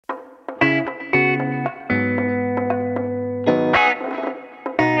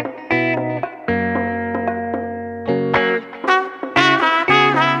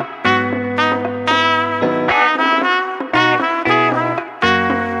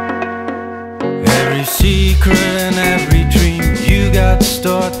Every secret and every dream you got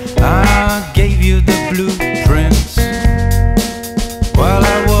stored, I gave you the blueprints while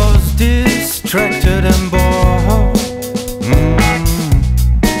I was distracted and bored.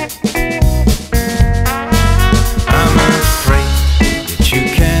 I'm afraid that you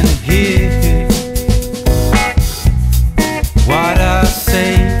can hear what I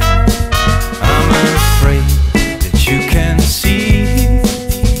say. I'm afraid that you can see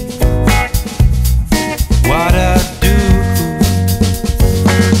what I do.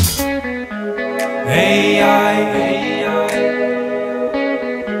 Hey,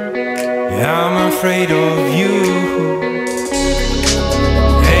 I'm afraid of you.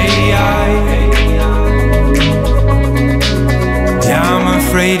 Hey, I'm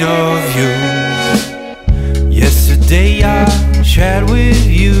afraid of you. Yesterday I shared with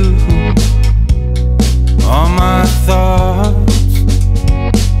you all my thoughts.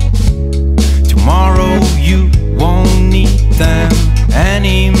 Tomorrow you won't need them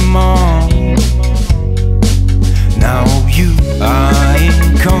anymore. Now you are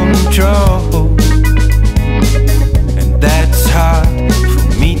in control, and that's hard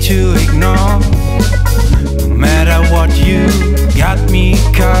for me to ignore. No matter what, you got me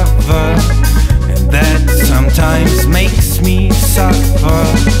covered, and that sometimes makes me suffer.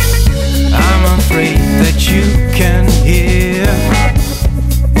 I'm afraid that you can hear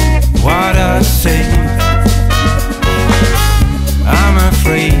what I say. I'm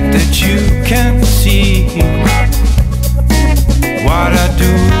afraid that you can see what I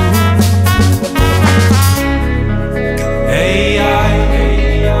do. Hey,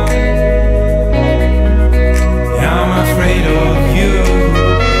 I'm afraid of you.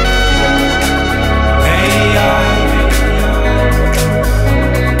 Hey,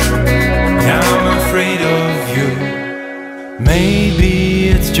 I'm afraid of you. Maybe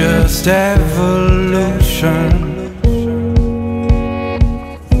it's just evolution,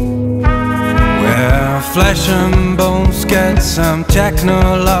 flesh and bones get some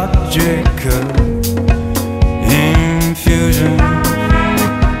technological infusion.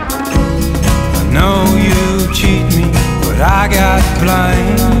 I know you cheat me, but I got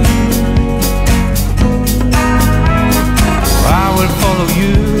blind. I will follow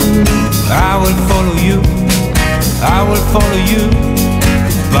you, I will follow you, I will follow you.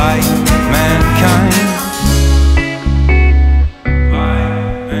 Bye.